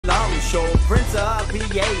Prince of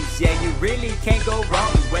PAs, yeah, you really can't go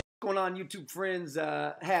wrong. What's going on, YouTube friends?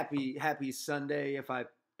 Happy Sunday. If I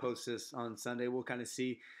post this on Sunday, we'll kind of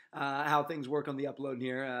see how things work on the upload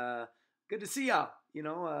here. Good to see y'all. You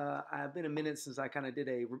know, I've been a minute since I kind of did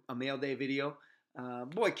a mail day video.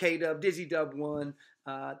 Boy K-Dub, Dizzy Dub 1.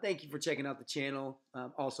 Thank you for checking out the channel.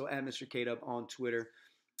 Also at Mr. K-Dub on Twitter.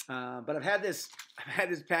 But I've had this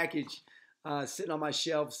package sitting on my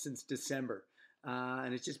shelf since December.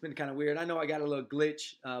 And it's just been kind of weird. I know I got a little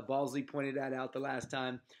glitch. Ballsy pointed that out the last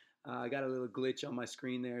time. I got a little glitch on my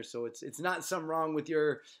screen there. So it's not something wrong with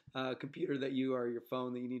your computer that you or your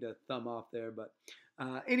phone that you need to thumb off there. But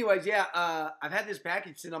anyways, yeah, I've had this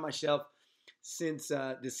package sitting on my shelf since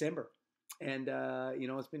December. And, you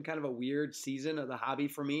know, it's been kind of a weird season of the hobby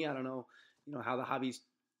for me. I don't know, you know, how the hobby's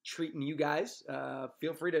treating you guys.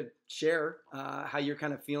 Feel free to share how you're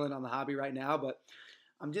kind of feeling on the hobby right now. But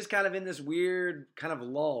I'm just kind of in this weird kind of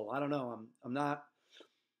lull. I don't know. I'm not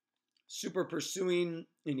super pursuing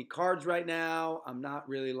any cards right now. I'm not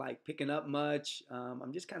really like picking up much.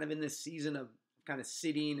 I'm just kind of in this season of kind of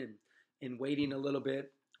sitting and waiting a little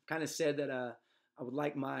bit. Kind of said that I would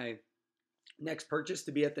like my next purchase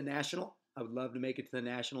to be at the National. I would love to make it to the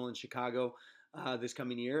National in Chicago this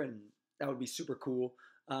coming year, and that would be super cool.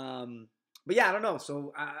 But yeah, I don't know.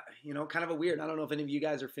 So, you know, kind of a weird. I don't know if any of you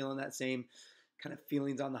guys are feeling that same kind of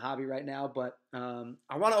feelings on the hobby right now, but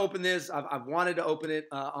I want to open this. I've wanted to open it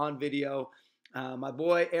on video. My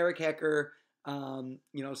boy Eric Hecker,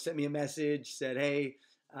 you know, sent me a message, said, "Hey,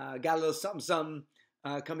 got a little something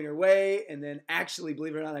coming your way." And then actually,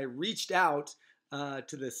 believe it or not, I reached out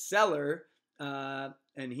to the seller,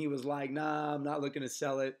 and he was like, "Nah, I'm not looking to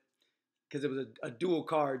sell it," because it was a dual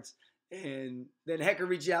cards. And then Hecker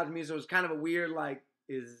reached out to me, so it was kind of a weird, like,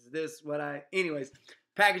 is this what I? Anyways,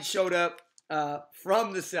 package showed up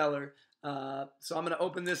from the seller. So I'm going to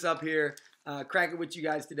open this up here, crack it with you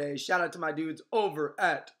guys today. Shout out to my dudes over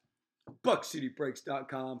at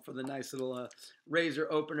BuckCityBreaks.com for the nice little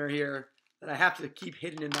razor opener here that I have to keep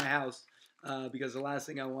hidden in my house because the last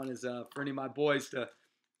thing I want is for any of my boys to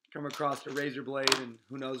come across a razor blade, and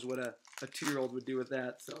who knows what a 2-year-old would do with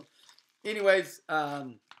that. So anyways,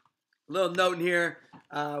 little note in here,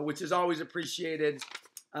 which is always appreciated.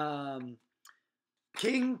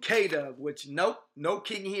 King K-Dub, which no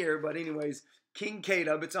king here, but anyways, King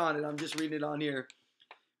K-Dub, it's on it. I'm just reading it on here.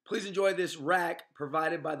 Please enjoy this rack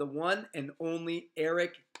provided by the one and only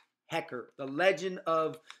Eric Hecker, the legend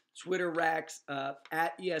of Twitter racks,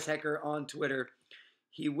 at ESHecker on Twitter.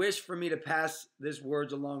 He wished for me to pass this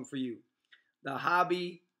words along for you. The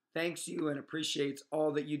hobby thanks you and appreciates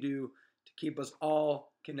all that you do to keep us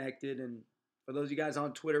all connected. And for those of you guys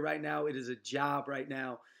on Twitter right now, it is a job right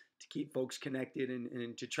now to keep folks connected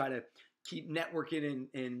and to try to keep networking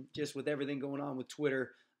and just with everything going on with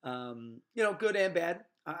Twitter, you know, good and bad.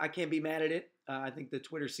 I can't be mad at it. I think the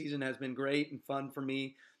Twitter season has been great and fun for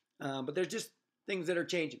me, but there's just things that are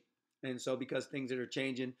changing. And so because things that are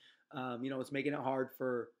changing, you know, it's making it hard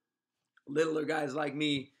for littler guys like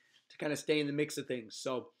me to kind of stay in the mix of things.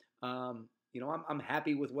 So, you know, I'm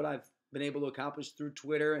happy with what I've been able to accomplish through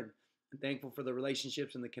Twitter, and I'm thankful for the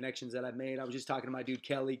relationships and the connections that I've made. I was just talking to my dude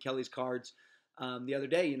Kelly's Cards, the other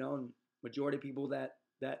day, you know, and majority of people that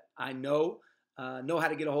I know how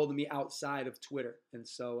to get a hold of me outside of Twitter. And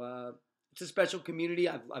so it's a special community.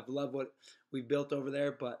 I've loved what we've built over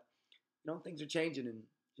there, but, you know, things are changing and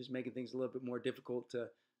just making things a little bit more difficult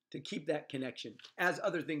to keep that connection as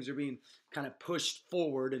other things are being kind of pushed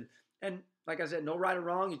forward. And like I said, no right or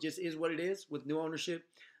wrong. It just is what it is with new ownership.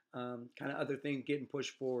 Kind of other things getting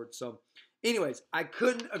pushed forward. So anyways, I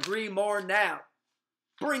couldn't agree more now.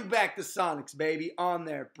 Bring back the Sonics, baby, on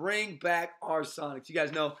there. Bring back our Sonics. You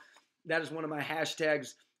guys know that is one of my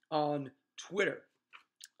hashtags on Twitter.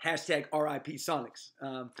 Hashtag RIP Sonics.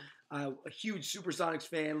 I'm a huge Supersonics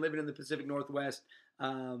fan living in the Pacific Northwest.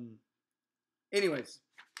 Anyways,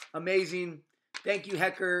 amazing. Thank you,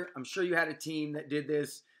 Hecker. I'm sure you had a team that did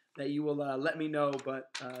this that you will let me know, but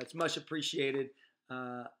it's much appreciated.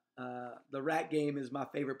 The rat game is my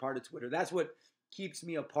favorite part of Twitter. That's what keeps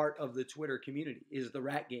me a part of the Twitter community, is the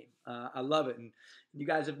rat game. I love it. And you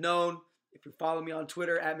guys have known, if you follow me on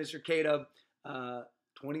Twitter at Mr. K-Dub,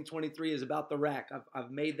 2023 is about the rack.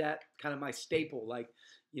 I've made that kind of my staple. Like,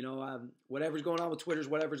 you know, whatever's going on with Twitter's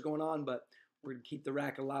whatever's going on, but we're going to keep the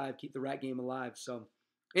rack alive, keep the rat game alive. So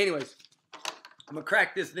anyways, I'm going to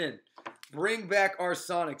crack this then. Bring back our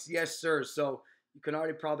Sonics. Yes, sir. So you can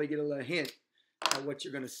already probably get a little hint at what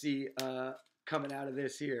you're going to see coming out of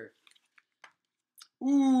this here.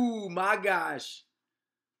 Ooh, my gosh.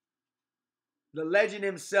 The legend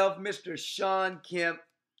himself, Mr. Sean Kemp,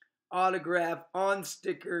 autograph on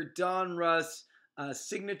sticker Don Russ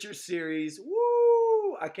signature series.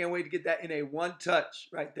 Woo! I can't wait to get that in a one touch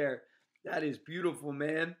right there. That is beautiful,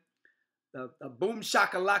 man. The boom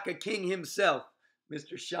shakalaka king himself,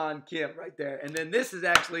 Mr. Sean Kemp right there. And then this is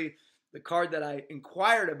actually the card that I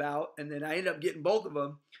inquired about, and then I ended up getting both of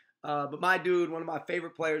them. But my dude, one of my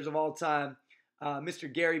favorite players of all time,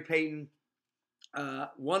 Mr. Gary Payton,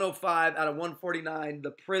 105 out of 149,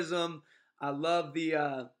 the Prism. I love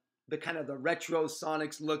the kind of the retro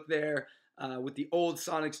Sonics look there with the old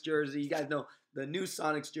Sonics jersey. You guys know the new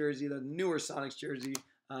Sonics jersey, the newer Sonics jersey.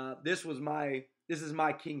 This is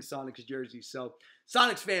my King Sonics jersey. So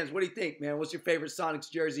Sonics fans, what do you think, man? What's your favorite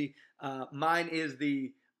Sonics jersey? Mine is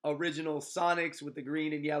the original Sonics with the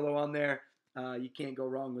green and yellow on there. You can't go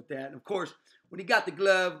wrong with that. And of course, when you got the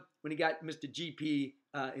glove, when you got Mr. GP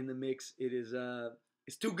in the mix,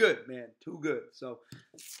 it's too good, man. Too good. So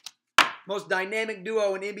most dynamic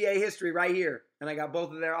duo in NBA history right here. And I got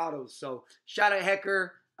both of their autos. So shout out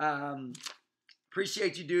Hecker.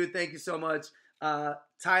 Appreciate you, dude. Thank you so much.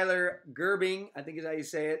 Tyler Gerbing, I think is how you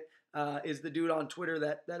say it, is the dude on Twitter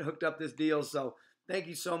that hooked up this deal. So thank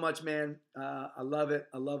you so much, man. I love it.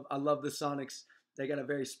 I love the Sonics. They got a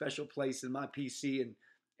very special place in my PC,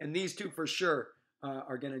 and these two for sure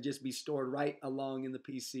are gonna just be stored right along in the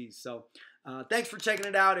PC. So thanks for checking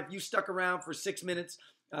it out. If you stuck around for 6 minutes,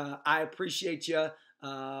 I appreciate you.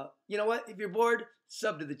 You know what? If you're bored,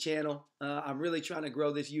 sub to the channel. I'm really trying to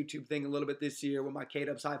grow this YouTube thing a little bit this year with my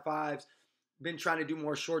K-Dubs High Fives. Been trying to do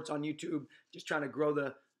more shorts on YouTube, just trying to grow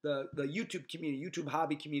the YouTube community, YouTube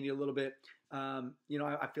hobby community a little bit. You know,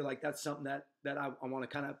 I feel like that's something that I want to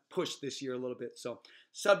kind of push this year a little bit. So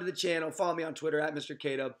sub to the channel, follow me on Twitter at Mr.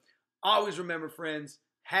 K-Dub. Always remember, friends,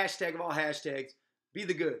 hashtag of all hashtags, be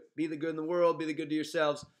the good. Be the good in the world, be the good to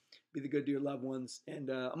yourselves, be the good to your loved ones. And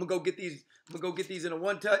I'm gonna go get these in a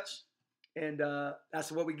one touch. And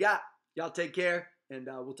that's what we got. Y'all take care, and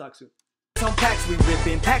we'll talk soon. On packs we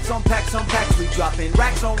ripping, packs on packs on packs we dropping,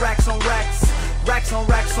 racks on racks on racks, racks on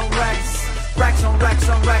racks on racks, racks on racks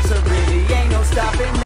on racks, there really ain't no stopping.